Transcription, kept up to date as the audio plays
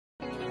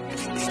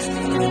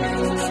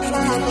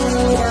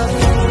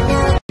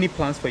Any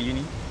plans for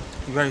uni?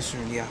 Very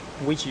soon, yeah.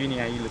 Which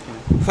uni are you looking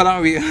at? For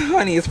now,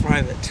 honey, it's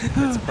private.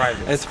 It's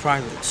private. It's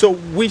private. So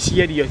which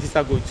year did your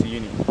sister go to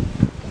uni?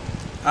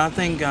 I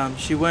think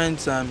she went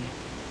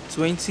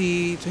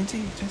 2020.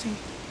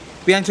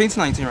 We are in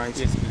 2019, right?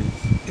 Yes, please.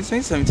 It's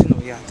 2017,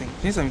 oh yeah, I think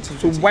 2017.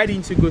 So why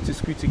didn't you go to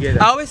school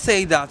together? I always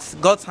say that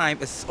God's time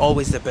is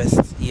always the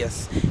best.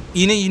 Yes,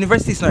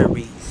 university is not a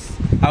race.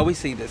 I always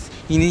say this.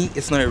 Uni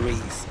is not a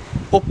race.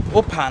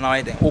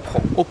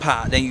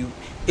 Then you.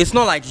 It's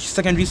not like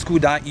secondary school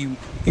that you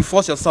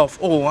force yourself.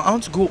 Oh, I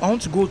want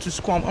to go to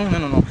school. Oh,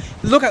 no.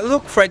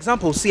 Look. For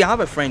example, see, I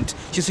have a friend.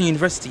 She's in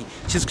university.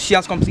 She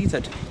has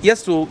completed.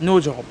 Yes, so no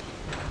job.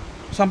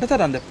 So I'm better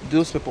than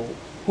those people.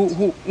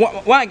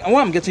 What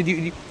I'm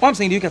getting? What I'm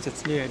saying? Do you get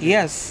it? Yeah.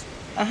 Yes.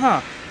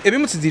 If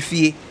you to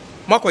defeat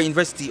Marco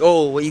University,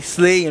 oh, it's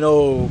slay, you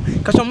know.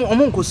 Cause I'm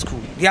on go school.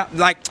 They are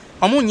like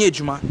I'm on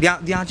Yejuma.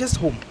 They are just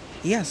home.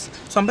 Yes.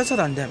 So I'm better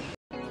than them.